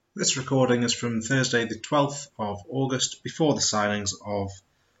This recording is from Thursday the 12th of August, before the signings of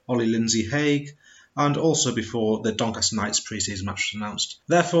Ollie Lindsay-Haigh and also before the Doncaster Knights pre-season match was announced.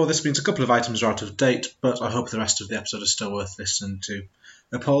 Therefore, this means a couple of items are out of date, but I hope the rest of the episode is still worth listening to.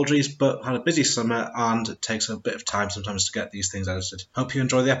 Apologies, but had a busy summer and it takes a bit of time sometimes to get these things edited. Hope you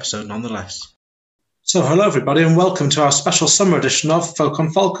enjoy the episode nonetheless. So hello everybody and welcome to our special summer edition of Folk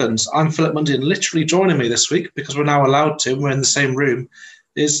on Falcons. I'm Philip Mundy and literally joining me this week, because we're now allowed to, we're in the same room,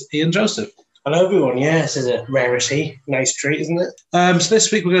 is Ian Joseph. Hello everyone, yeah, this is a rarity. Nice treat, isn't it? So this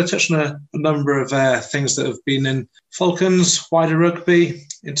week we're going to touch on a number of things that have been in Falcons, wider rugby,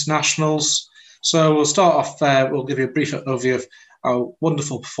 internationals. So we'll start off, we'll give you a brief overview of our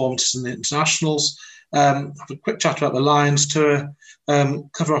wonderful performances in the internationals, have a quick chat about the Lions tour,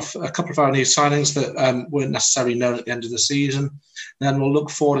 cover off a couple of our new signings that weren't necessarily known at the end of the season. Then we'll look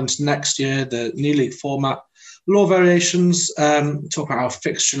forward into next year, the new league format, law variations, talk about our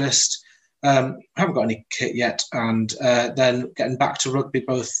fixture list. Haven't got any kit yet, and then getting back to rugby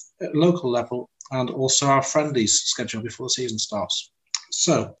both at local level and also our friendlies schedule before the season starts.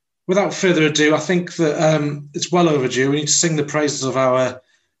 So, without further ado, I think that it's well overdue. We need to sing the praises of our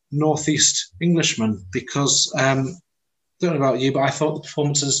Northeast Englishmen, because I don't know about you, but I thought the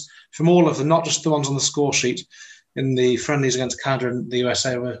performances from all of them, not just the ones on the score sheet in the friendlies against Canada and the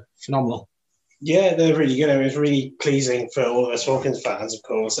USA, were phenomenal. Yeah, they're really good. It was really pleasing for all of us Falcons fans, of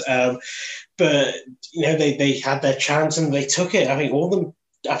course. But, you know, they had their chance and they took it. I think all of them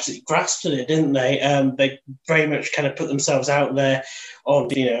absolutely grasped at it, didn't they? They very much kind of put themselves out there on,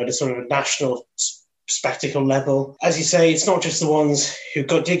 the sort of a national spectacle level. As you say, it's not just the ones who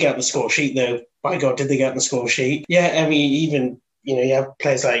did get on the score sheet, though. By God, did they get on the score sheet? Yeah, I mean, even, you have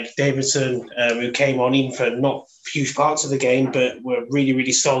players like Davidson who came on even for not huge parts of the game, but were really,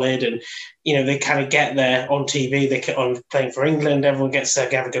 really solid. And, they kind of get there on TV. They get on playing for England. Everyone gets to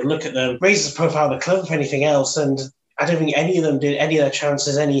have a good look at them. Raises the profile of the club, if anything else. And I don't think any of them did any of their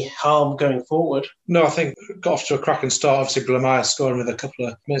chances any harm going forward. No, I think got off to a cracking start. Obviously, Blamire scoring with a couple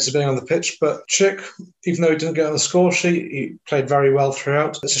of minutes of being on the pitch. But Chick, even though he didn't get on the score sheet, he played very well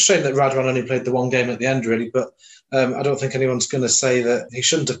throughout. It's a shame that Radwan only played the one game at the end, really. But I don't think anyone's going to say that he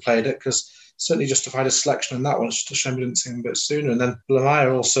shouldn't have played it, because certainly justified his selection in that one. It's just a shame we didn't see him a bit sooner. And then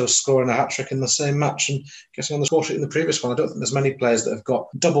Blamire also scoring a hat-trick in the same match and getting on the score sheet in the previous one. I don't think there's many players that have got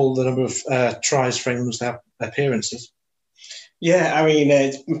double the number of tries for England's appearances. Yeah, I mean,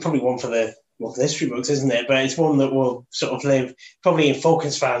 it's probably one for the history books, isn't it? But it's one that will sort of live probably in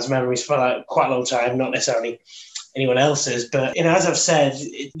Falcons fans' memories for quite a long time, not necessarily anyone else's. But, as I've said,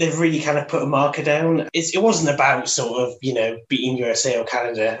 they've really kind of put a marker down. It wasn't about sort of, beating USA or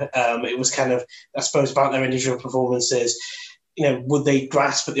Canada. It was kind of, I suppose, about their individual performances. Would they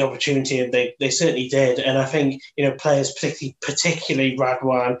grasp at the opportunity? And they certainly did. And I think, players, particularly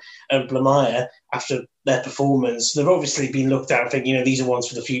Radwan and Blamire, after their performance, they've obviously been looked at and think, these are ones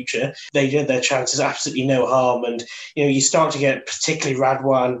for the future. They did their chances, absolutely no harm. And, you start to get particularly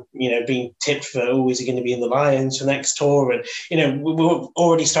Radwan, being tipped for, is he going to be in the Lions for next tour? And, we're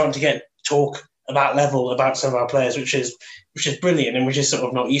already starting to get talk at that level about some of our players, which is brilliant, and which is sort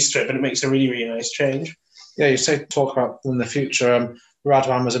of not used to it, but it makes a really, really nice change. Yeah, you say talk about in the future.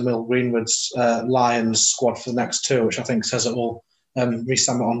 Radwan was in Mill Greenwood's Lions squad for the next two, which I think says it all. Reece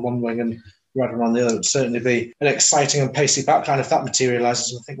Zammit on one wing and Radwan on the other would certainly be an exciting and pacey backline if that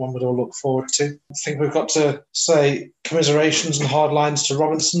materialises. I think one would all look forward to. I think we've got to say commiserations and hard lines to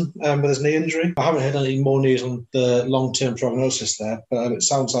Robinson with his knee injury. I haven't heard any more news on the long-term prognosis there, but it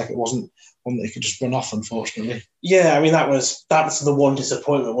sounds like it wasn't one that he could just run off, unfortunately. Yeah, I mean, that was the one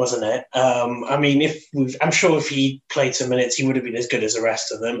disappointment, wasn't it? I mean, I'm sure if he played some minutes, he would have been as good as the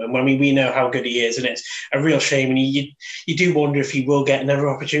rest of them. And we know how good he is, and it's a real shame. And you do wonder if he will get another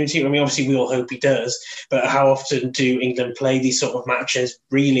opportunity. I mean, obviously, we all hope he does. But how often do England play these sort of matches?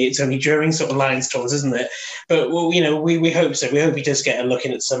 Really, it's only during sort of Lions tours, isn't it? But we hope so. We hope he does get a look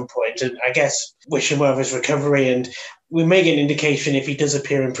in at some point. And I guess wish him well of his recovery. And we may get an indication if he does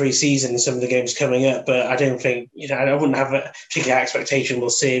appear in pre-season in some of the games coming up, but I don't think, I wouldn't have a particular expectation we'll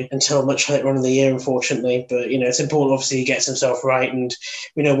see him until much later on in the year, unfortunately. But, it's important, obviously, he gets himself right, and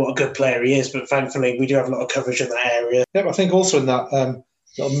we know what a good player he is, but thankfully we do have a lot of coverage in that area. Yeah, I think also in that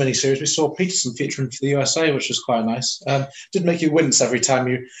little mini-series, we saw Peterson featuring for the USA, which was quite nice. Did make you wince every time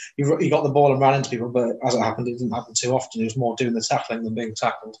you got the ball and ran into people, but as it happened, it didn't happen too often. He was more doing the tackling than being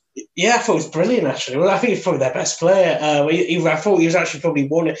tackled. Yeah, I thought it was brilliant, actually. Well, I think he's probably their best player. I thought he was actually probably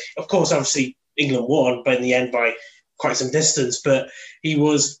one. Of course, obviously, England won, but in the end by quite some distance. But he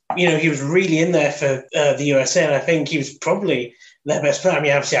was, he was really in there for the USA, and I think he was probably their best player. I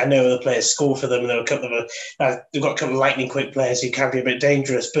mean, obviously, I know the players score for them, and they've got a couple of lightning quick players who can be a bit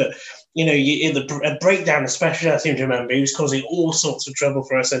dangerous. But in the breakdown, especially, I seem to remember, he was causing all sorts of trouble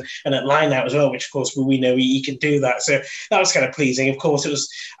for us, and at line out as well, which of course we know he can do that. So that was kind of pleasing. Of course, it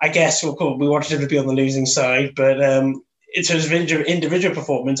was. I guess of course, we wanted him to be on the losing side, but. In terms of individual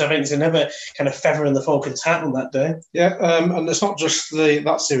performance, I think it's another kind of feather in the Falcons' hat on that day. Yeah, and it's not just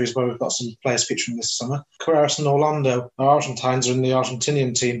that series where we've got some players featuring this summer. Carreras and Orlando, our Argentines, are in the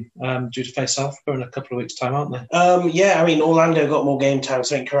Argentinian team due to face South Africa in a couple of weeks' time, aren't they? Yeah, I mean, Orlando got more game time,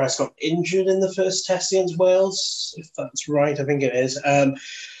 so I think Carreras got injured in the first test against Wales, if that's right. I think it is.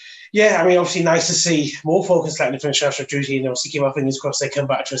 Yeah, I mean, obviously nice to see more Falcons selected for international duty, and obviously keep our fingers crossed they come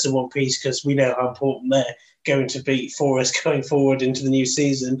back to us in one piece, because we know how important they're going to be for us going forward into the new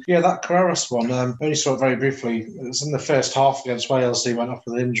season. Yeah, that Carreras one, only saw it very briefly. It was in the first half against Wales, he went off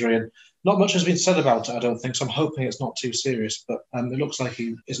with an injury, and not much has been said about it, I don't think, so I'm hoping it's not too serious, but it looks like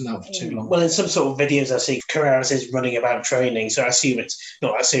he isn't out for too long. Well, in some sort of videos I see, Carreras is running about training, so I assume it's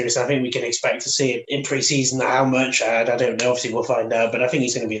not that serious. I think we can expect to see it in pre-season. How much, I don't know, obviously we'll find out, but I think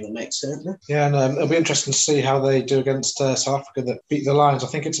he's going to be in the mix, certainly. Yeah, and it'll be interesting to see how they do against South Africa that beat the Lions. I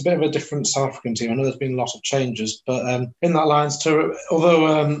think it's a bit of a different South African team. I know there's been a lot of changes, but in that Lions tour,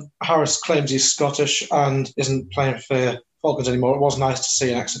 although Harris claims he's Scottish and isn't playing for Falcons anymore, it was nice to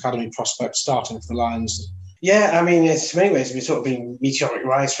see an ex-academy prospect starting for the Lions. Yeah, I mean, in many ways, it's sort of been meteoric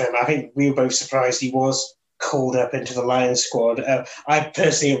rise for him. I think we were both surprised he was called up into the Lions squad. I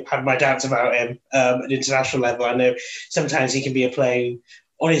personally had my doubts about him at international level. I know sometimes he can be a player who,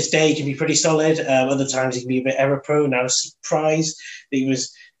 on his day, can be pretty solid. Other times he can be a bit error-prone. I was surprised that he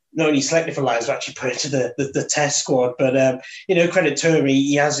was not only selected for Lions, but actually put into the test squad. But, credit to him,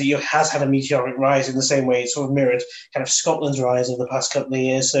 he has had a meteoric rise in the same way it sort of mirrored kind of Scotland's rise over the past couple of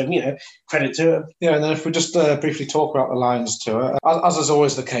years. So, credit to him. Yeah, and then if we just briefly talk about the Lions tour, as is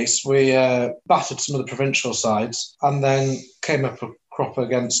always the case, we battered some of the provincial sides and then came up a crop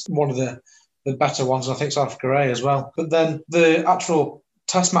against one of the better ones, and I think South Africa A as well. But then the actual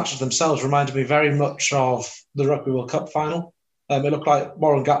test matches themselves reminded me very much of the Rugby World Cup final. It looked like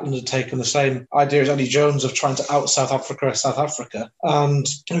Warren Gatland had taken the same idea as Eddie Jones of trying to out-South Africa. And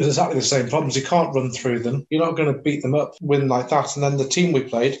it was exactly the same problems. You can't run through them. You're not going to beat them up, win like that. And then the team we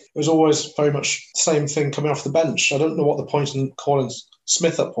played, it was always very much the same thing coming off the bench. I don't know what the point in calling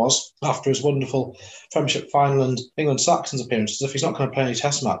Smith up was after his wonderful Premiership final and England Saxons appearances. If he's not going to play any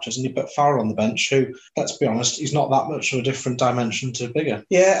test matches, and you put Farrell on the bench, who, let's be honest, he's not that much of a different dimension to Biggar.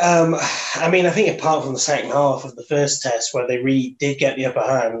 Yeah, I mean, I think apart from the second half of the first test where they really did get the upper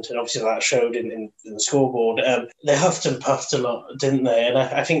hand, and obviously that showed in the scoreboard, they huffed and puffed a lot, didn't they? And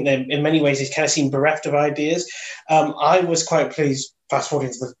I think they, in many ways, he's kind of seemed bereft of ideas. I was quite pleased, fast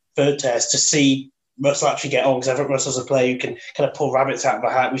forwarding to the third test, to see Russell actually get on, because I think Russell's a player who can kind of pull rabbits out of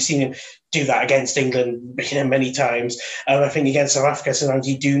a hat. We've seen him do that against England many times. I think against South Africa, sometimes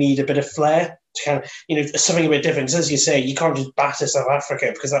you do need a bit of flair to kind of, something a bit different. As you say, you can't just batter South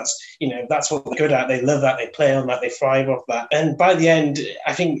Africa, because that's what they're good at. They love that. They play on that. They thrive off that. And by the end,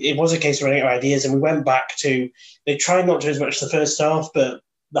 I think it was a case of running out of ideas, and we went back to, they tried not to do as much the first half, but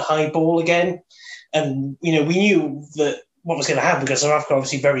the high ball again. And, we knew that what was going to happen, because South Africa are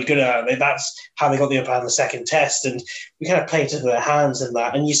obviously very good at it. That's how they got the upper hand in the second test, and we kind of played to their hands in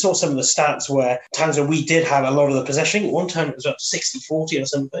that. And you saw some of the stats where times where we did have a lot of the possession. One time it was about 60-40 or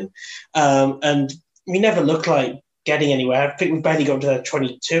something, and we never looked like getting anywhere. I think we barely got to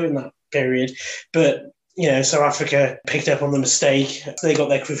 22 in that period, but South Africa picked up on the mistake. They got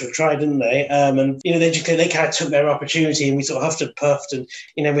their crucial try, didn't they? And they kind of took their opportunity, and we sort of huffed and puffed, and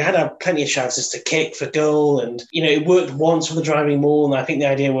we had plenty of chances to kick for goal, and it worked once with the driving maul, and I think the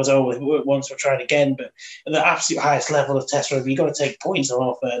idea was, if it worked once, we'll try it again. But at the absolute highest level of Test rugby, you've got to take points on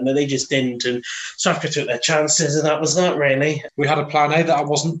offer, and they just didn't. And South Africa took their chances, and that was that, really. We had a plan A that I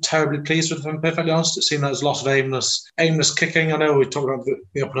wasn't terribly pleased with, if I'm perfectly honest. It seemed there was a lot of aimless kicking. I know we talked about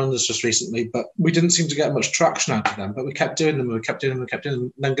the up and unders just recently, but we didn't seem to get much traction out of them, but we kept doing them,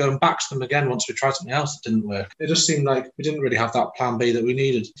 and then going back to them again once we tried something else that didn't work. It just seemed like we didn't really have that plan B that we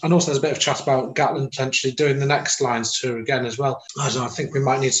needed. And also there's a bit of chat about Gatland potentially doing the next Lions tour again as well. I don't know, I think we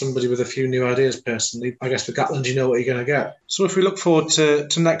might need somebody with a few new ideas personally. I guess for Gatland, you know what you're going to get. So if we look forward to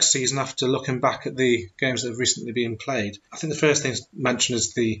next season after looking back at the games that have recently been played, I think the first thing to mention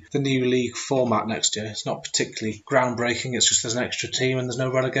is the new league format next year. It's not particularly groundbreaking, it's just there's an extra team and there's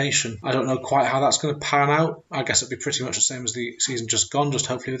no relegation. I don't know quite how that's going to pan out, I guess it'd be pretty much the same as the season just gone, just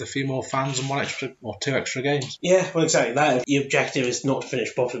hopefully with a few more fans and 2 extra games. Yeah, well, exactly that. Your objective is not to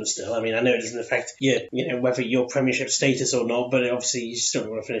finish bottom still. I mean, I know it doesn't affect whether your Premiership status or not, but obviously you still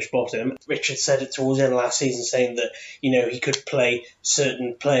want to finish bottom. Richard said it towards the end of last season, saying that, he could play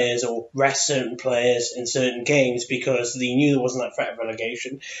certain players or rest certain players in certain games because he knew there wasn't that threat of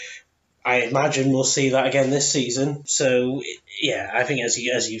relegation. I imagine we'll see that again this season. So, yeah, I think as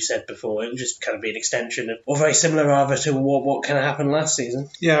you said before, it would just kind of be an extension or very similar rather to what kind of happened last season.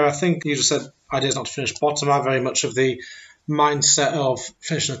 Yeah, I think you just said ideas not to finish bottom. I'm very much of the mindset of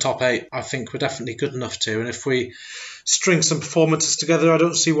finishing the top 8. I think we're definitely good enough to, and if we string some performances together, I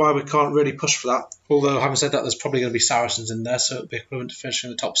don't see why we can't really push for that. Although, having said that, there's probably going to be Saracens in there, so it'd be equivalent to finishing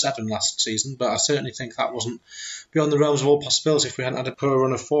in the top 7 last season, but I certainly think that wasn't beyond the realms of all possibility if we hadn't had a poor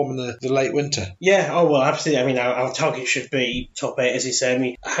run of form in the late winter. Yeah, absolutely. I mean, our target should be top 8, as you say. I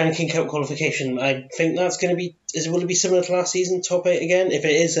mean, Heineken Cup qualification, I think that's going to be... Will it be similar to last season, top 8 again? If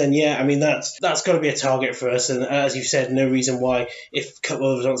it is, then yeah, I mean, that's got to be a target for us. And as you said, no reason why, if Cup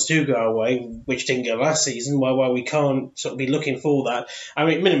World results do go our way, which didn't go last season, why we can't sort of be looking for that. I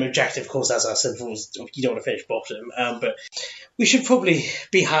mean, minimum objective, of course, as I said before, is you don't want to finish bottom, but we should probably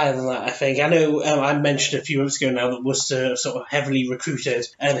be higher than that, I think. I know I mentioned a few months ago now that Worcester sort of heavily recruited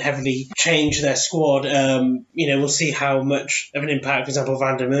and heavily changed their squad. We'll see how much of an impact, for example,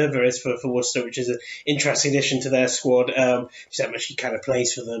 Van der Merwe is for Worcester, which is an interesting addition to their squad. Just how much he kind of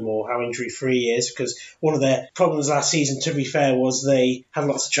plays for them or how injury-free he is, because one of their problems last season, to be fair, was they had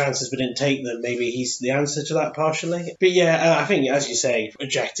lots of chances but didn't take them. Maybe he's the answer to that partially. But yeah, I think, as you say,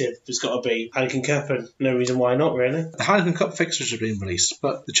 objective has got to be Heineken Cup, and no reason why not, really. The Heineken Cup fixtures have been released,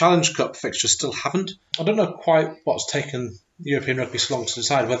 but the Challenge Cup fixtures still haven't. I don't know quite what's taken European rugby so long to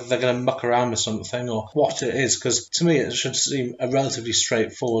decide, whether they're going to muck around with something or what it is, because to me it should seem a relatively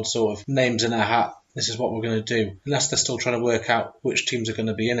straightforward sort of names in a hat. This is what we're going to do, unless they're still trying to work out which teams are going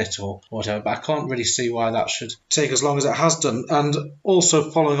to be in it or whatever. But I can't really see why that should take as long as it has done. And also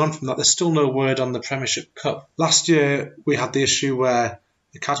following on from that, there's still no word on the Premiership Cup. Last year we had the issue where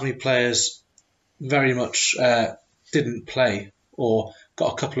academy players very much didn't play or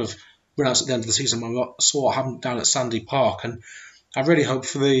got a couple of run-outs at the end of the season when we saw what happened down at Sandy Park. And I really hope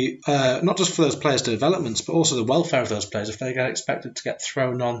for the not just for those players' developments, but also the welfare of those players. If they get expected to get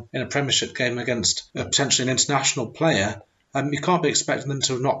thrown on in a Premiership game against potentially an international player, you can't be expecting them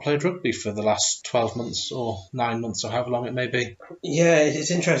to have not played rugby for the last 12 months or 9 months or however long it may be. Yeah,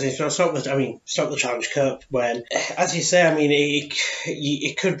 it's interesting. Stop the Challenge Cup when, as you say, I mean,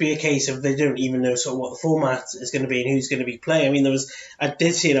 it could be a case of they don't even know sort of what the format is going to be and who's going to be playing. I mean, I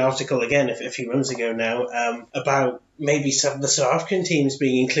did see an article again a few months ago now about maybe some of the South African teams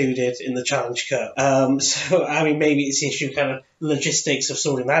being included in the Challenge Cup. So, I mean, maybe it's the issue kind of logistics of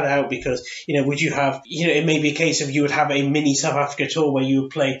sorting that out because, would you have, it may be a case of you would have a mini South Africa tour where you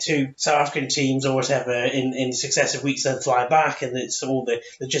would play 2 South African teams or whatever in successive weeks, then fly back, and it's all the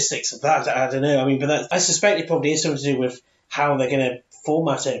logistics of that. I don't know. I mean, but I suspect it probably is something to do with how they're going to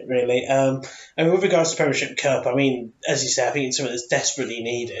format it, really. I mean, with regards to Premiership Cup, I mean, as you say, I think it's something that's desperately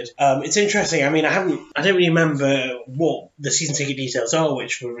needed. It's interesting. I mean, I don't really remember what the season ticket details are,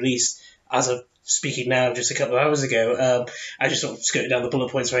 which were released as of speaking now just a couple of hours ago. I just sort of skirted down the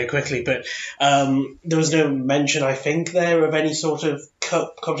bullet points very quickly, but there was no mention, I think, there of any sort of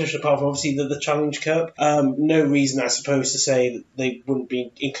cup competition apart from obviously the Challenge Cup. No reason, I suppose, to say that they wouldn't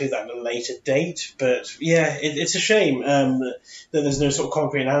include that at a later date, but yeah, it's a shame that there's no sort of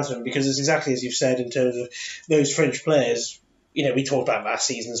concrete announcement, because it's exactly as you've said in terms of those fringe players. We talked about last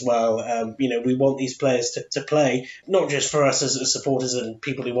season as well. We want these players to play, not just for us as supporters and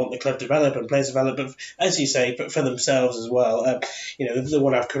people who want the club to develop and players develop, but as you say, but for themselves as well. They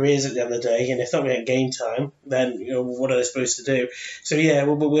want to have careers at the end of the day, and if they're not getting game time, then what are they supposed to do? So yeah,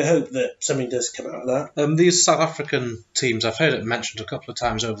 we hope that something does come out of that. These South African teams, I've heard it mentioned a couple of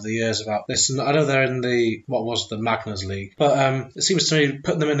times over the years about this, and I know they're in the Magners League, but it seems to me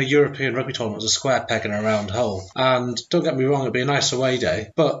putting them in the European rugby tournament was a square peg in a round hole. And don't get me wrong, it'd be a nice away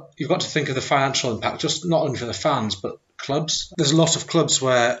day, but you've got to think of the financial impact, just not only for the fans, but clubs. There's a lot of clubs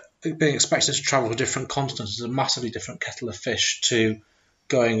where being expected to travel to different continents is a massively different kettle of fish to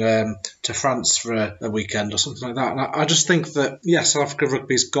going to France for a weekend or something like that. And I just think that, yes, South Africa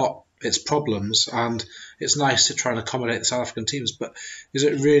rugby's got its problems, and it's nice to try and accommodate the South African teams, but is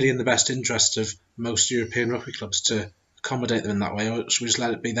it really in the best interest of most European rugby clubs to accommodate them in that way, or should we just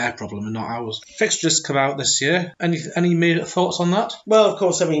let it be their problem and not ours? Fixtures come out this year. Any immediate thoughts on that? Well, of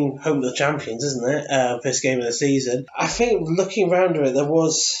course, I mean, home of the champions, isn't it? First game of the season. I think looking around it,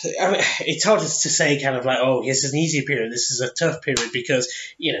 it's hard to say kind of like, oh, this is an easy period, this is a tough period, because,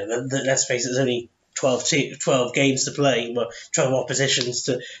 let's face it, there's only 12 games to play, well, 12 oppositions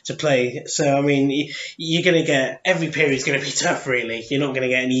to play. So, I mean, you're going to get, every period is going to be tough, really. You're not going to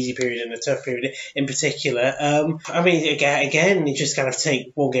get an easy period and a tough period in particular. I mean, again, you just kind of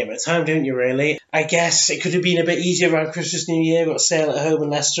take one game at a time, don't you, really? I guess it could have been a bit easier around Christmas, New Year, got Sale at home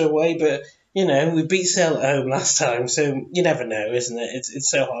and Leicester away, but we beat Sale at home last time, so you never know, isn't it? It's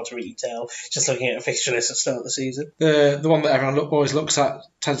so hard to really tell, just looking at a fixture list at the start of the season. The one that everyone always looks at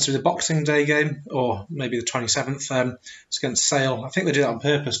tends to be the Boxing Day game, or maybe the 27th. It's against Sale. I think they do that on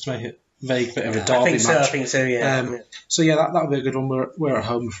purpose to make it vague, bit of a derby match. I think so, yeah. So yeah, that'll be a good one. We're at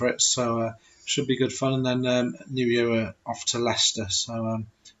home for it, so should be good fun. And then New Year we're off to Leicester. So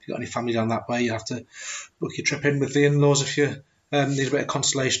if you've got any family down that way, you have to book your trip in with the in-laws if you need a bit of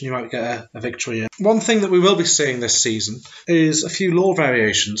consolation, you might get a victory. One thing that we will be seeing this season is a few law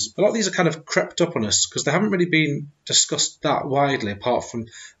variations. A lot of these are kind of crept up on us because they haven't really been discussed that widely, apart from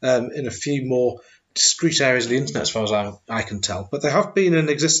in a few more discrete areas of the internet, as far as I can tell. But they have been in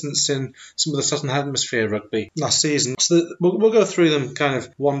existence in some of the Southern Hemisphere rugby last season. So we'll go through them kind of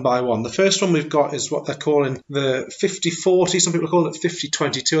one by one. The first one we've got is what they're calling the 50-40. Some people call it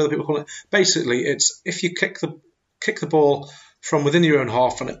 50-22. Other people call it... Basically, it's if you kick the ball from within your own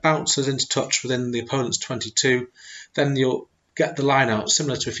half and it bounces into touch within the opponent's 22, then you'll get the line out,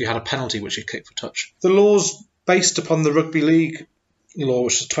 similar to if you had a penalty which you kick for touch. The law's based upon the Rugby League law,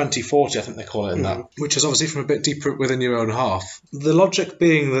 which is 20-40, I think they call it in that, which is obviously from a bit deeper within your own half. The logic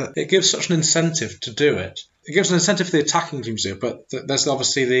being that it gives such an incentive to do it. It gives an incentive for the attacking team to do it, but there's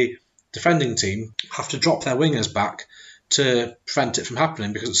obviously the defending team have to drop their wingers back to prevent it from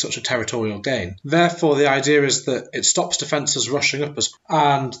happening because it's such a territorial gain. Therefore, the idea is that it stops defences rushing up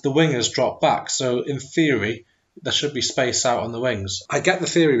and the wingers drop back. So, in theory, there should be space out on the wings. I get the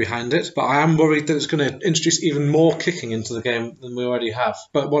theory behind it, but I am worried that it's going to introduce even more kicking into the game than we already have.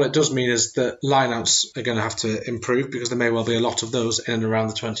 But what it does mean is that lineouts are going to have to improve because there may well be a lot of those in and around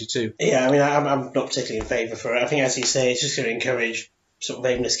the 22. Yeah, I mean, I'm not particularly in favour for it. I think, as you say, it's just going to encourage sort of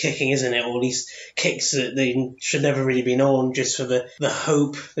aimless kicking, isn't it? Or at least kicks that they should never really be on, just for the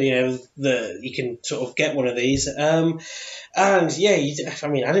hope, that you can sort of get one of these. And yeah,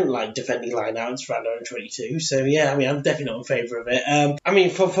 I don't like defending lineouts for under 22, so yeah, I'm definitely not in favour of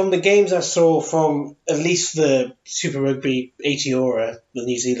it. From the games I saw from at least the Super Rugby Aotearoa, the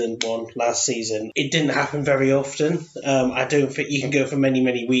New Zealand one last season, it didn't happen very often. I don't think you can go for many,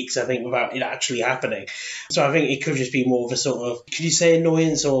 many weeks, I think, without it actually happening. So I think it could just be more of a sort of, could you say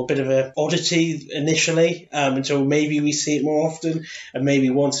annoyance or a bit of an oddity initially, until maybe we see it more often, and maybe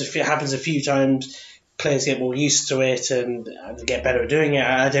once if it happens a few times, players get more used to it and get better at doing it.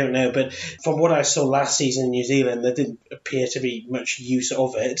 I don't know, but from what I saw last season in New Zealand, there didn't appear to be much use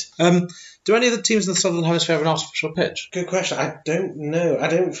of it. Do any of the teams in the Southern Hemisphere have an artificial pitch? Good question. I don't know.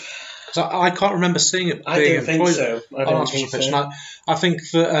 I can't remember seeing it being employed on artificial pitch. And I think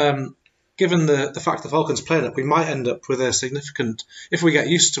that given the fact the Falcons played it, we might end up with a significant, if we get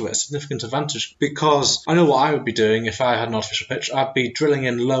used to it, a significant advantage. Because I know what I would be doing if I had an artificial pitch. I'd be drilling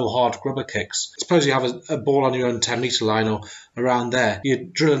in low, hard grubber kicks. Suppose you have a ball on your own 10-metre line or around there.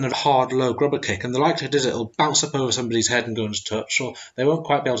 You drill in a hard, low grubber kick, and the likelihood is it'll bounce up over somebody's head and go into touch, or they won't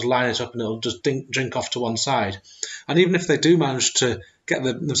quite be able to line it up and it'll just drink off to one side. And even if they do manage to get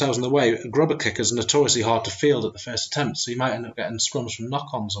themselves in the way, a grubber kick is notoriously hard to field at the first attempt, so you might end up getting scrums from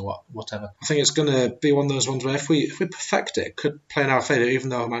knock-ons or whatever. I think it's going to be one of those ones where if we perfect it, it could play in our favour, even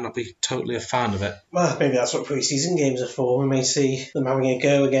though I might not be totally a fan of it. Well, maybe that's what pre-season games are for. We may see them having a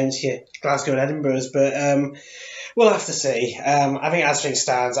go against your Glasgow and Edinburghs, but we'll have to see. I think as things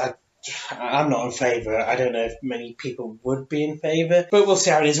stands, I'm not in favour. I don't know if many people would be in favour, but we'll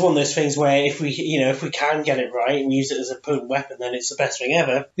see how it is. One of those things where if we can get it right and use it as a potent weapon, then it's the best thing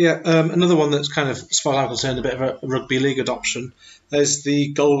ever. Yeah, another one that's kind of, as far as I'm concerned, a bit of a rugby league adoption is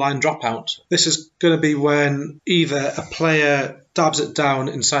the goal line dropout. This is going to be when either a player dabs it down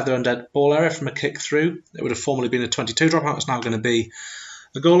inside their own dead ball area from a kick through. It would have formerly been a 22 dropout. It's now going to be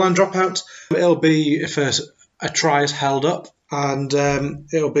a goal line dropout. It'll be if a try is held up, and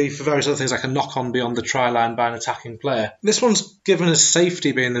it'll be for various other things like a knock-on beyond the try line by an attacking player. This one's given as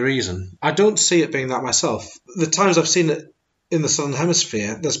safety being the reason. I don't see it being that myself. The times I've seen it in the Southern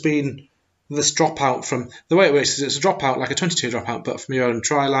Hemisphere, there's been this dropout from... The way it works is it's a dropout, like a 22 dropout, but from your own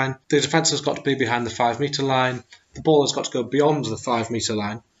try line. The defence has got to be behind the 5-metre line. The ball has got to go beyond the 5-metre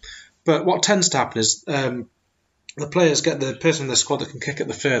line. But what tends to happen is the players get the person in the squad that can kick it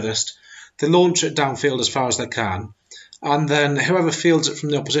the furthest. They launch it downfield as far as they can. And then whoever fields it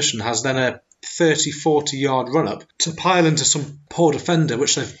from the opposition has then a 30-40 yard run-up to pile into some poor defender,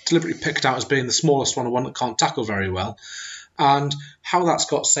 which they've deliberately picked out as being the smallest one, or one that can't tackle very well. And how that's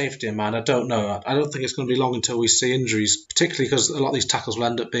got safety in mind, I don't know. I don't think it's going to be long until we see injuries, particularly because a lot of these tackles will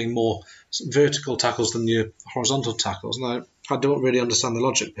end up being more vertical tackles than your horizontal tackles. And I don't really understand the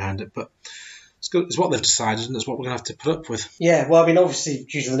logic behind it, but it's what they've decided, and it's what we're going to have to put up with. Yeah, well, I mean, obviously,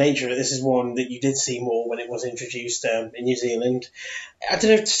 due to the nature of it, this is one that you did see more when it was introduced in New Zealand. I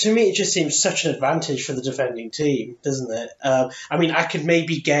don't know, to me, it just seems such an advantage for the defending team, doesn't it? I mean, I could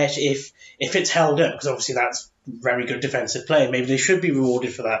maybe get if it's held up, because obviously that's very good defensive play, maybe they should be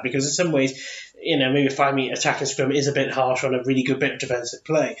rewarded for that, because in some ways, maybe a 5 metre attacking scrum is a bit harsh on a really good bit of defensive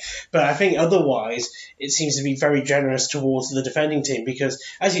play. But I think otherwise, it seems to be very generous towards the defending team because,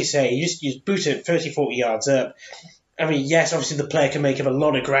 as you say, you boot it 30, 40 yards up. I mean, yes, obviously the player can make up a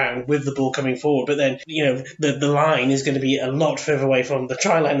lot of ground with the ball coming forward, but then, the line is going to be a lot further away from the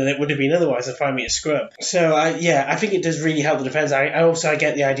try line than it would have been otherwise a 5 metre scrum. So, I think it does really help the defence. I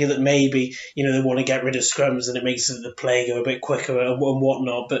get the idea that maybe, they want to get rid of scrums and it makes the play go a bit quicker and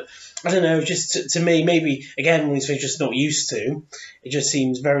whatnot, but I don't know, just to me, maybe, again, we're just not used to. It just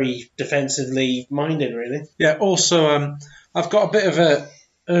seems very defensively minded, really. Yeah, also, I've got a bit of an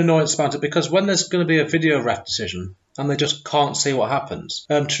annoyance about it because when there's going to be a video ref decision, and they just can't see what happens.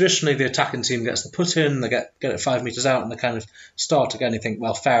 Traditionally, the attacking team gets the put in, they get it 5 metres out, and they kind of start again and you think,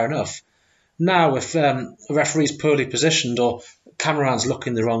 well, fair enough. Now, if a referee's poorly positioned or cameraman's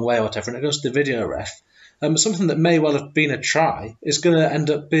looking the wrong way or whatever, and it goes to the video ref, something that may well have been a try is going to end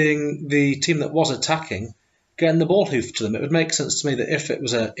up being the team that was attacking getting the ball hoofed to them. It would make sense to me that if it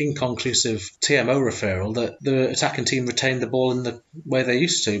was an inconclusive TMO referral, that the attacking team retained the ball in the way they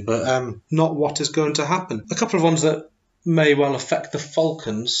used to, but not what is going to happen. A couple of ones that may well affect the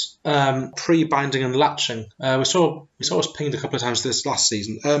Falcons, pre-binding and latching. We saw us pinged a couple of times this last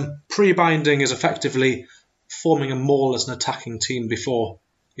season. Pre-binding is effectively forming a maul as an attacking team before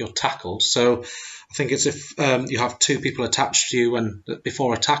you're tackled. So I think it's if you have 2 people attached to you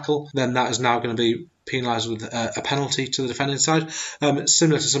before a tackle, then that is now going to be penalised with a penalty to the defending side. It's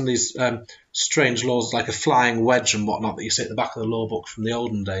similar to some of these strange laws like a flying wedge and whatnot that you see at the back of the law book from the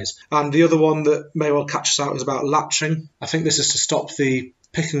olden days. And the other one that may well catch us out is about latching. I think this is to stop the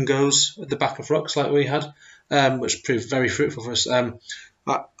pick and goes at the back of rucks like we had, which proved very fruitful for us.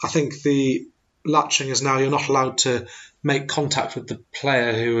 I think the latching is now you're not allowed to make contact with the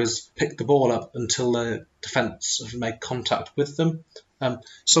player who has picked the ball up until the defence have made contact with them.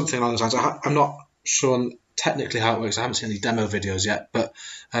 Something along those lines. I'm not sure technically how it works. I haven't seen any demo videos yet, but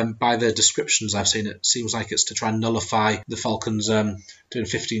by the descriptions I've seen, it seems like it's to try and nullify the Falcons doing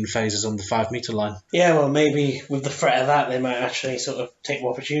 15 phases on the 5 metre line. Yeah, well, maybe with the threat of that, they might actually sort of take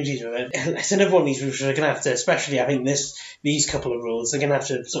more opportunities with it. It's another one of these rules they're going to have to, especially I think these couple of rules, they're going to have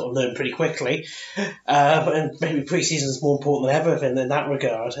to sort of learn pretty quickly. And maybe pre-season is more important than ever in that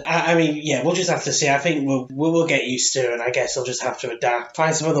regard. I mean, yeah, we'll just have to see. I think we'll get used to it, and I guess they'll just have to adapt,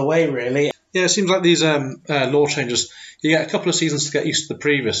 find some other way, really. Yeah, it seems like these law changes, you get a couple of seasons to get used to the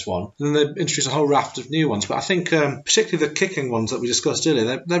previous one, and then they introduce a whole raft of new ones. But I think particularly the kicking ones that we discussed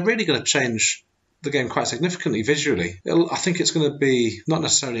earlier, they're really going to change the game quite significantly visually. I think it's going to be not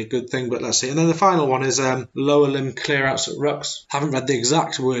necessarily a good thing, but let's see. And then the final one is lower limb clear-outs at rucks. I haven't read the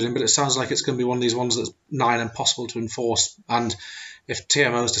exact wording, but it sounds like it's going to be one of these ones that's nigh impossible to enforce. And if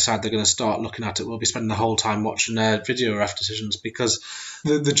TMOs decide they're going to start looking at it, we'll be spending the whole time watching their video ref decisions, because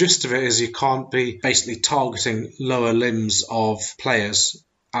the gist of it is you can't be basically targeting lower limbs of players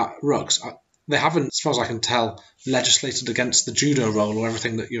at rucks. They haven't, as far as I can tell, legislated against the judo roll or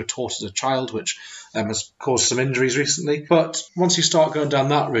everything that you're taught as a child, which has caused some injuries recently. But once you start going down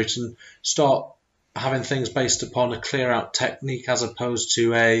that route and start having things based upon a clear-out technique as opposed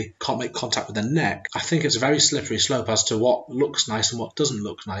to can't make contact with the neck, I think it's a very slippery slope as to what looks nice and what doesn't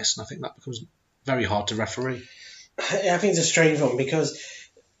look nice, and I think that becomes very hard to referee. I think it's a strange one because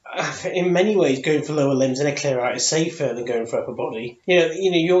in many ways going for lower limbs in a clear-out is safer than going for upper body.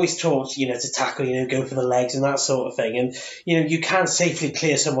 You always taught to tackle, go for the legs and that sort of thing, and you can safely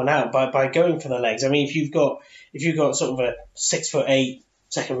clear someone out by going for the legs. I mean, if you've got sort of a 6'8"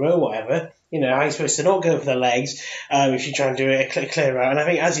 second row, whatever, how you supposed to not go for the legs if you try and do it a clear out. And I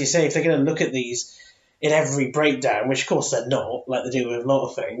think, as you say, if they're going to look at these in every breakdown, which of course they're not, like they do with a lot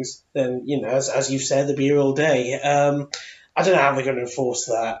of things, then, as you've said, they'll be here all day. I don't know how they're going to enforce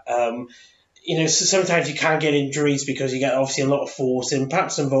that. So sometimes you can get injuries because you get obviously a lot of force in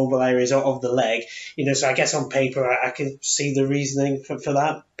perhaps some vulnerable areas of the leg. So I guess on paper I can see the reasoning for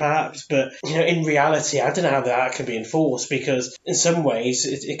that perhaps, but in reality I don't know how that can be enforced, because in some ways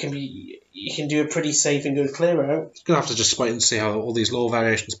it can be you can do a pretty safe and good clear out. Going to have to just wait and see how all these law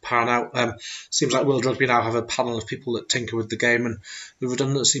variations pan out. Seems like World Rugby now have a panel of people that tinker with the game, and the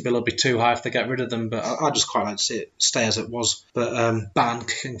redundancy bill will be too high if they get rid of them. But I just quite like to see it stay as it was. But ban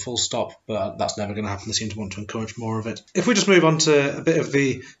kicking full stop. But that's never going to happen. They seem to want to encourage more of it. If we just move on to a bit of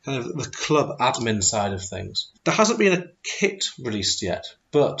the kind of the club admin side of things, there hasn't been a kit released yet,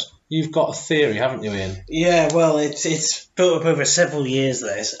 but you've got a theory, haven't you, Ian? Yeah, well, it's built up over several years,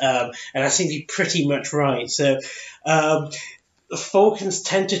 this, and I seem to be pretty much right. So, the Falcons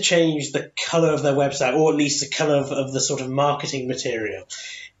tend to change the colour of their website, or at least the colour of the sort of marketing material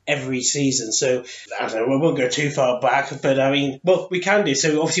every season. So, I don't know, we won't go too far back, but I mean, well, we can do.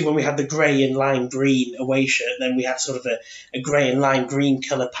 So, obviously, when we had the grey and lime green away shirt, then we had sort of a grey and lime green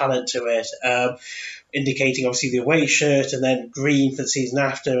colour palette to it. Indicating obviously the away shirt, and then green for the season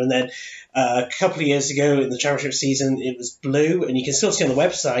after, and then a couple of years ago in the championship season it was blue, and you can still see on the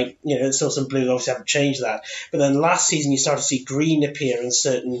website, it's still some blue, obviously haven't changed that. But then last season you started to see green appear in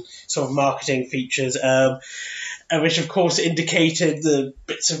certain sort of marketing features, which of course indicated the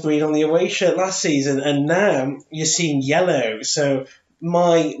bits of green on the away shirt last season, and now you're seeing yellow. So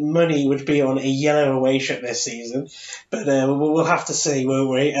my money would be on a yellow away shirt this season, but we'll have to see, won't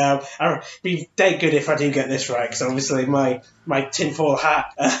we? I'd be dead good if I do get this right, because obviously my tinfoil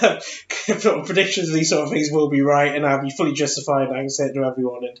hat sort of predictions of these sort of things will be right, and I'll be fully justified, and I can say it to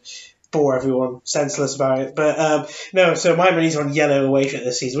everyone and bore everyone senseless about it. But no, so my money's on yellow away shirt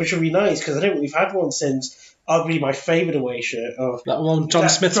this season, which would be nice, because I don't think we've had one since arguably my favourite away shirt of that one John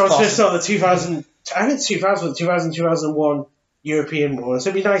Smith on the 2000, I think 2001 European one. So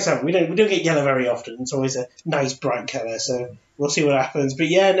it'd be nice to have. We don't get yellow very often. It's always a nice bright colour. So we'll see what happens. But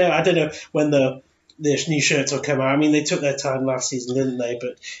yeah, no, I don't know when the new shirts will come out. I mean, they took their time last season, didn't they?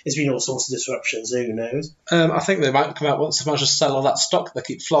 But there's been all sorts of disruptions. Who knows? I think they might come out once they manage to sell all that stock. They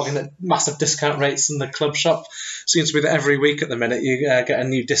keep flogging at massive discount rates in the club shop. Seems to be that every week at the minute you get a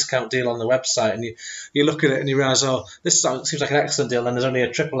new discount deal on the website, and you look at it and you realise, oh, this seems like an excellent deal, and there's only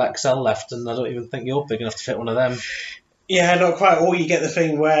a triple XL left, and I don't even think you're big enough to fit one of them. Yeah, not quite. Or you get the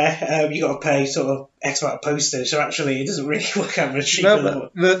thing where you got to pay sort of X amount of postage, so actually it doesn't really work out much cheaper. No,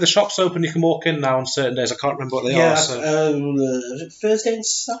 but the shop's open. You can walk in now on certain days. I can't remember what they are. So. Thursday and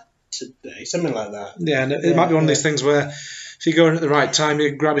Saturday, something like that. Yeah, and it might be one of these things where if you go in at the right time,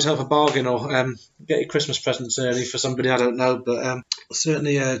 you grab yourself a bargain, or get your Christmas presents early for somebody, I don't know. But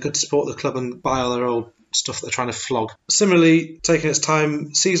certainly good to support the club and buy all their old stuff they're trying to flog. Similarly, taking its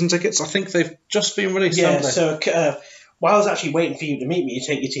time, season tickets, I think they've just been released, haven't they? So while I was actually waiting for you to meet me to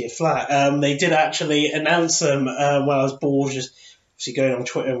take you to your flat, they did actually announce them while I was bored, just obviously going on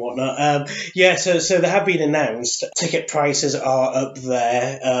Twitter and whatnot. So they have been announced. Ticket prices are up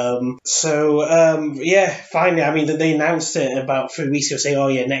there. Finally, I mean, they announced it about 3 weeks ago, saying, oh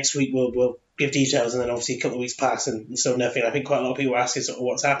yeah, next week we'll give details, and then obviously a couple of weeks pass and still nothing. I think quite a lot of people are asking sort of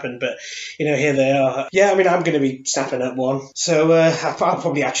what's happened, but here they are. Yeah, I mean, I'm going to be snapping up one, so I'll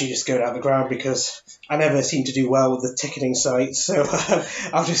probably actually just go down the ground, because I never seem to do well with the ticketing sites, so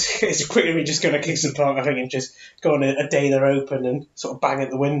it's quickly just going to Kingston Park, I think, and just go on a day they're open and sort of bang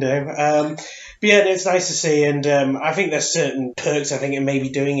at the window. But yeah, it's nice to see, and I think there's certain perks, I think, in maybe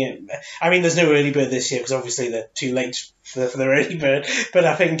doing it. I mean, there's no early bird this year, because obviously they're too late for the early bird, but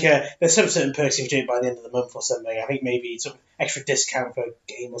I think there's some certain perks if you do it by the end of the month or something. I think maybe some extra discount for a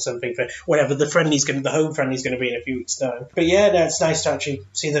game or something for whatever the home friendly's going to be in a few weeks' time. But yeah, no, it's nice to actually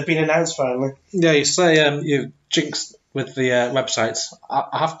see they've been announced finally. Yeah, you say you jinxed with the websites.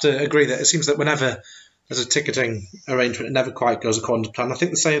 I have to agree that it seems that whenever there's a ticketing arrangement, it never quite goes according to plan. I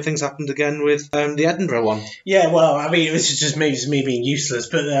think the same thing's happened again with the Edinburgh one. Yeah, well, I mean, it was just maybe me being useless,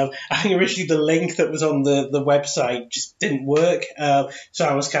 but I think originally the link that was on the website just didn't work. So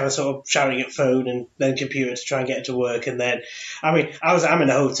I was kind of sort of shouting at phone and then computer to try and get it to work. And then, I mean, I'm in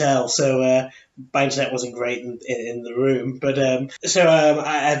a hotel, so my internet wasn't great in the room, but then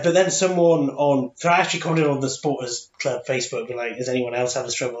someone so I actually commented on the Supporters Club Facebook, like, does anyone else have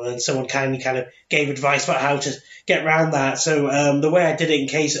this trouble? And someone kindly kind of gave advice about how to get around that. So the way I did it, in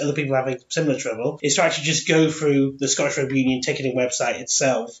case other people are having similar trouble, is to actually just go through the Scottish Rugby Union ticketing website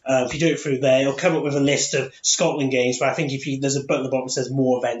itself. If you do it through there, it'll come up with a list of Scotland games, but I think there's a button at the bottom that says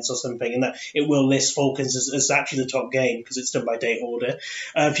more events or something, and that it will list Falcons as actually the top game, because it's done by date order.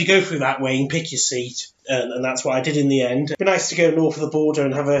 If you go through that way and pick your seat, and that's what I did in the end. It'd be nice to go north of the border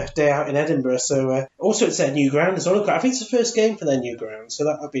and have a day out in Edinburgh. So also it's their new ground as well. I think it's the first game for their new ground, so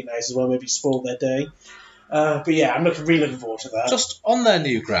that would be nice as well. Maybe spoil their day. But yeah, I'm really looking forward to that. Just on their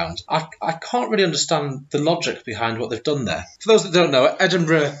new ground, I can't really understand the logic behind what they've done there. For those that don't know,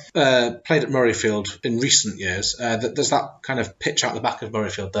 Edinburgh played at Murrayfield in recent years. There's that kind of pitch out the back of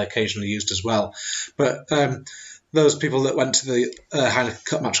Murrayfield they're occasionally used as well. But those people that went to the Heineken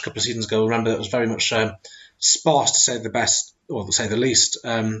Cup match a couple of seasons ago remember it was very much sparse, to say the best, or to say the least.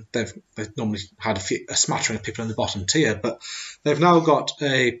 They've normally had a smattering of people in the bottom tier, but they've now got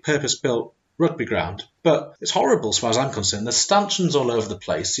a purpose-built rugby ground. But it's horrible as far as I'm concerned. There's stanchions all over the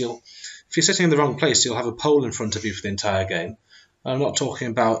place. If you're sitting in the wrong place, you'll have a pole in front of you for the entire game. I'm not talking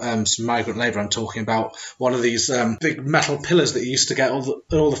about some migrant labour. I'm talking about one of these big metal pillars that you used to get all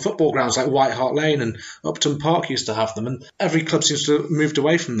the football grounds like White Hart Lane and Upton Park used to have them. And every club seems to have moved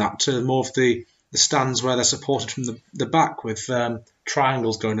away from that to more of the stands where they're supported from the back with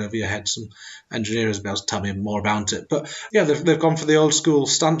triangles going over your head. Some engineers will be able to tell me more about it. But yeah, they've gone for the old school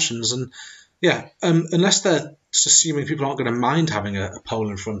stanchions. And yeah, unless they're just assuming people aren't going to mind having a pole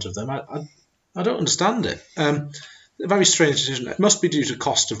in front of them, I don't understand it. A very strange decision. It must be due to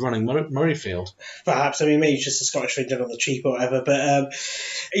cost of running Murrayfield. Perhaps. I mean, maybe it's just a Scottish thing done on the cheap or whatever. But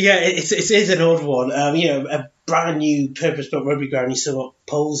yeah, it is an odd one. A brand new purpose-built rugby ground, you still got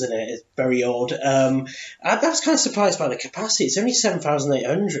poles in it. It's very odd. I was kind of surprised by the capacity. It's only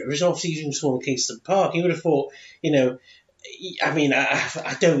 7,800, which is obviously even smaller than Kingston Park. You would have thought, I mean,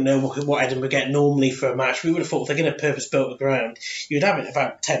 I don't know what Edinburgh get normally for a match. We would have thought if they're going to purpose-built a ground, you would have it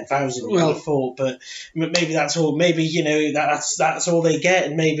about 10,000. You would have thought, but maybe that's all. Maybe that's all they get,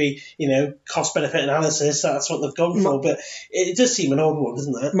 and maybe cost-benefit analysis. That's what they've gone for. But it does seem an odd one,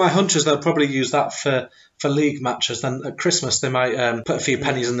 doesn't it? My hunch is they'll probably use that for league matches. Then at Christmas they might put a few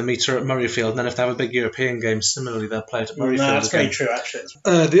pennies in the meter at Murrayfield, and then if they have a big European game, similarly they'll play it at Murrayfield. That's very true, actually.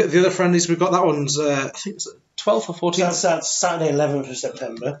 The other friendlies we've got, that one's I think it's 12th or 14th. That's Saturday 11th of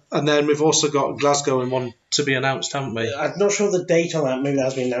September. And then we've also got Glasgow and one to be announced, haven't we? I'm not sure the date on that. Maybe that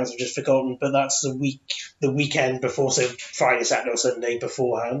has been announced. I've just forgotten. But that's the weekend before, so Friday, Saturday, or Sunday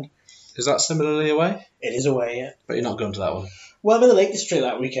beforehand. Is that similarly away? It is away, yeah. But you're not going to that one. Well, I'm in the Lake District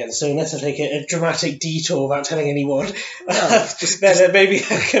that weekend, so unless I take a dramatic detour without telling anyone, then maybe.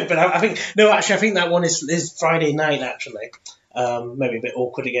 But I think that one is Friday night, actually. Maybe a bit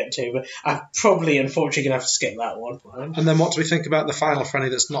awkward to get to, but I'm probably, unfortunately, going to have to skip that one. And then what do we think about the final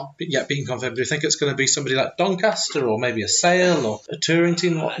friendly that's not yet been confirmed? Do you think it's going to be somebody like Doncaster or maybe a Sale or a touring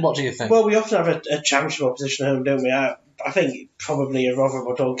team? What do you think? Well, we often have a championship opposition at home, don't we? I think probably a Rotherham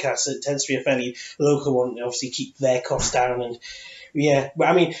or Doncaster. It tends to be a fairly local one. They obviously keep their costs down, and yeah, but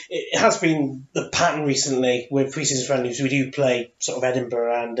I mean, it has been the pattern recently with pre-season friendlies. We do play sort of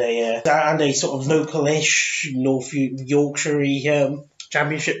Edinburgh and a sort of local-ish North Yorkshire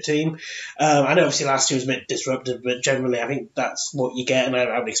championship team. I know obviously last year was a bit disrupted, but generally I think that's what you get, and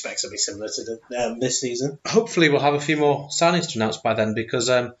I would expect something similar to this season. Hopefully we'll have a few more signings to announce by then, because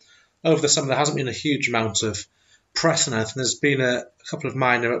over the summer there hasn't been a huge amount of press and anything. There's been a couple of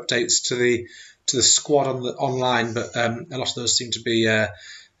minor updates to the squad online, but a lot of those seem to be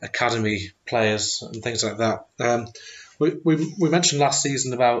academy players and things like that. We mentioned last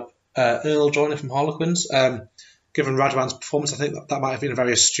season about Earl joining from Harlequins. Given Radwan's performance, I think that might have been a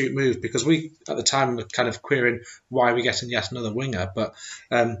very astute move, because we at the time were kind of querying why we're getting yet another winger. But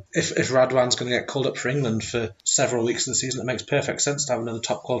if Radwan's going to get called up for England for several weeks of the season, it makes perfect sense to have another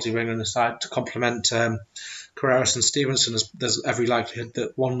top quality winger in the side to complement Carreras and Stevenson. There's every likelihood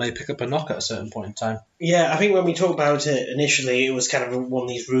that one may pick up a knock at a certain point in time. Yeah, I think when we talked about it initially, it was kind of one of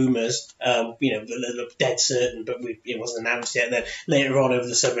these rumours, that looked dead certain, but it wasn't announced yet. And then later on over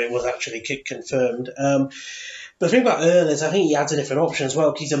the summer, it was actually confirmed. But the thing about Earl is I think he adds a different option as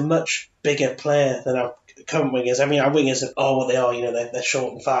well, because he's a much bigger player than our current wingers. I mean, our wingers are what they are, they're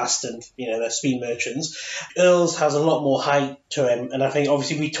short and fast and, they're speed merchants. Earl's has a lot more height to him, and I think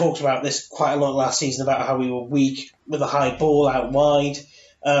obviously we talked about this quite a lot last season about how we were weak with a high ball out wide.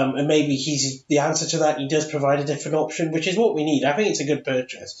 And maybe he's the answer to that. He does provide a different option, which is what we need. I think it's a good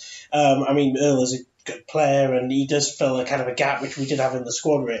purchase. I mean, Earl is a good player, and he does fill a kind of a gap which we did have in the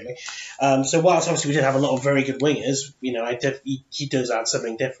squad, really. So whilst obviously we did have a lot of very good wingers, he does add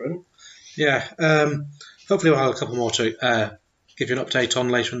something different. Yeah. Hopefully we'll have a couple more to give you an update on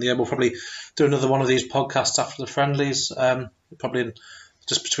later in the year. We'll probably do another one of these podcasts after the friendlies, probably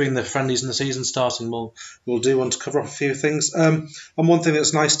just between the friendlies and the season starting. We'll do one to cover off a few things. And one thing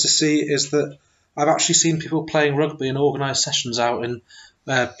that's nice to see is that I've actually seen people playing rugby and organised sessions out in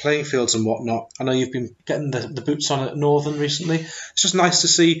playing fields and whatnot. I know you've been getting the boots on at Northern recently. It's just nice to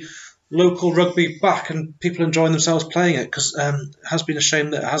see local rugby back and people enjoying themselves playing it, because it has been a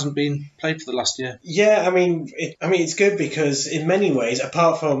shame that it hasn't been played for the last year. Yeah, it's good because in many ways,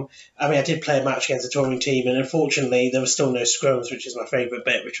 apart from, I did play a match against a touring team, and unfortunately there was still no scrums, which is my favourite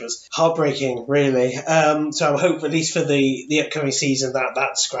bit, which was heartbreaking, really. So I hope, at least for the upcoming season,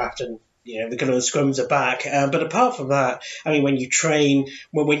 that's scrapped and the good old scrums are back. But apart from that, when you train,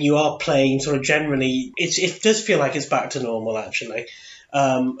 when you are playing, sort of generally, it does feel like it's back to normal, actually.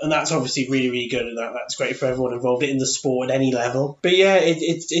 And that's obviously really, really good, and that's great for everyone involved in the sport at any level. But yeah,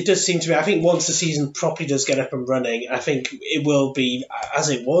 it does seem to be, I think once the season properly does get up and running, I think it will be as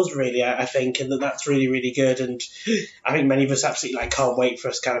it was, really, I think, and that's really, really good. And I think many of us absolutely can't wait for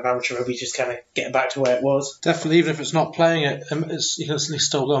us kind of amateur rugby just kind of get back to where it was. Definitely, even if it's not playing it, you can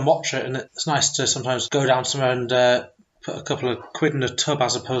still go and watch it, and it's nice to sometimes go down somewhere and put a couple of quid in a tub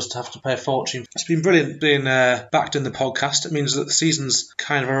as opposed to have to pay a fortune. It's been brilliant being backed in the podcast. It means that the season's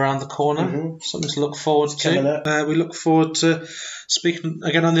kind of around the corner. Mm-hmm. Something to look forward to. We look forward to speaking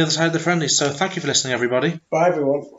again on the other side of the friendly. So thank you for listening, everybody. Bye, everyone.